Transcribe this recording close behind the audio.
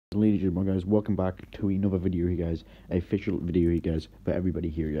Ladies and gentlemen, guys, welcome back to another video here, guys. Official video here, guys, for everybody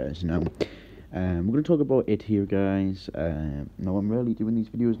here, guys. Now, we're going to talk about it here, guys. Now, I'm rarely doing these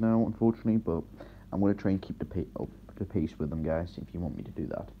videos now, unfortunately, but I'm going to try and keep the pace with them, guys, if you want me to do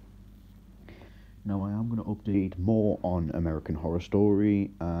that. Now, I am going to update more on American Horror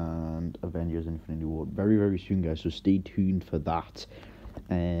Story and Avengers Infinity War very, very soon, guys, so stay tuned for that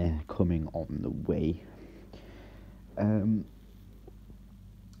coming on the way.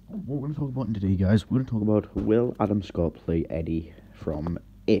 What we're going to talk about today, guys, we're going to talk about will Adam Scott play Eddie from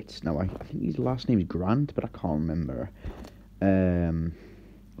It. Now, I think his last name is Grant, but I can't remember.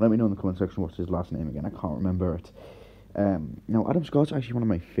 Let me know in the comment section what's his last name again. I can't remember it. Now, Adam Scott's actually one of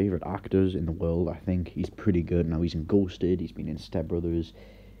my favourite actors in the world. I think he's pretty good. Now, he's in Ghosted, he's been in Step Brothers,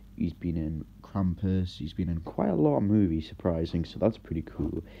 he's been in Krampus, he's been in quite a lot of movies, surprising, so that's pretty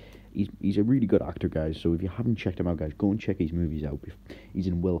cool. He's a really good actor, guys, so if you haven't checked him out, guys, go and check his movies out. He's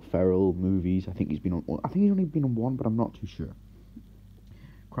in Will Ferrell movies. I think he's only been on one, but I'm not too sure.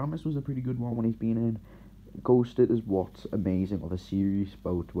 Krampus was a pretty good one when he's been in. Ghosted is what's amazing of a series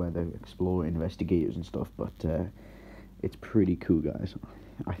about where they explore investigators and stuff, but it's pretty cool, guys.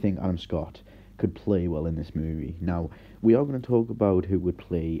 I think Adam Scott could play well in this movie. Now, we are going to talk about who would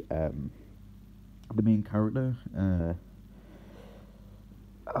play the main character.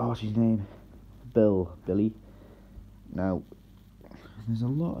 What's his name? Billy. Now, there's a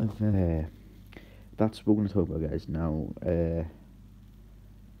lot of that's what we're going to talk about, guys. Now, that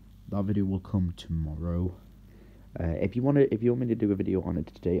video will come tomorrow. If you want me to do a video on it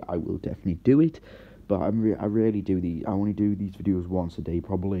today, I will definitely do it. But I rarely do these. I only do these videos once a day,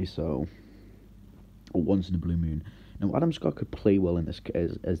 probably. So, or once in a blue moon. Now, Adam Scott could play well in this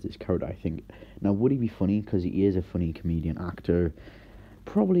as this character, I think. Now, would he be funny? Because he is a funny comedian actor.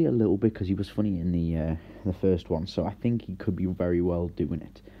 Probably a little bit because he was funny in the first one, so I think he could be very well doing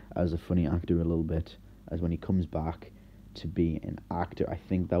it as a funny actor a little bit. As when he comes back to be an actor, I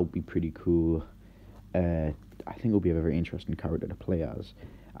think that would be pretty cool. I think it would be a very interesting character to play as.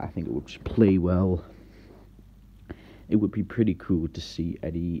 I think it would play well. It would be pretty cool to see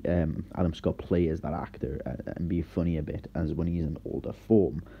Adam Scott play as that actor and be funny a bit as when he's an older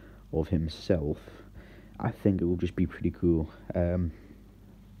form of himself. I think it will just be pretty cool.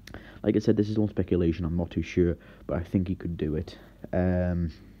 Like I said, this is all speculation, I'm not too sure, but I think he could do it.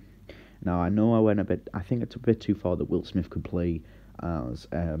 Now, I know I think it's a bit too far that Will Smith could play as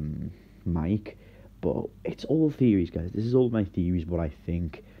Mike, but it's all theories, guys. This is all my theories, what I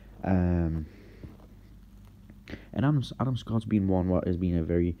think. And Adam Scott's been one what has been a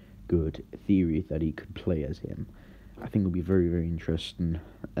very good theory that he could play as him. I think it would be very, very interesting,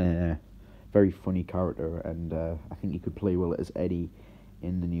 very funny character, and I think he could play well as Eddie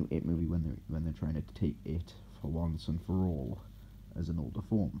in the new It movie when they're trying to take It for once and for all as an older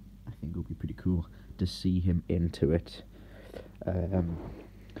form. I think it would be pretty cool to see him into it.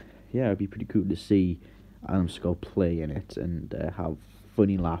 Yeah, it'd be pretty cool to see Adam Scott play in it and have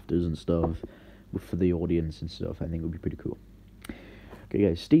funny laughters and stuff for the audience and stuff. I think it would be pretty cool. Okay,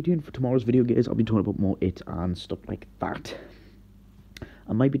 guys, stay tuned for tomorrow's video, guys. I'll be talking about more It and stuff like that.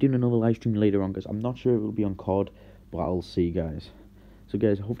 I might be doing another live stream later on, guys. I'm not sure if it'll be on COD, but I'll see you guys. So,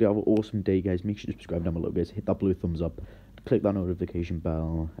 guys, hopefully have an awesome day, guys. Make sure to subscribe down below, guys. Hit that blue thumbs up. Click that notification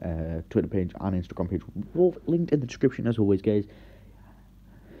bell. Twitter page and Instagram page. All linked in the description, as always, guys.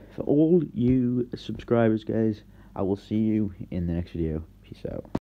 For all you subscribers, guys, I will see you in the next video. Peace out.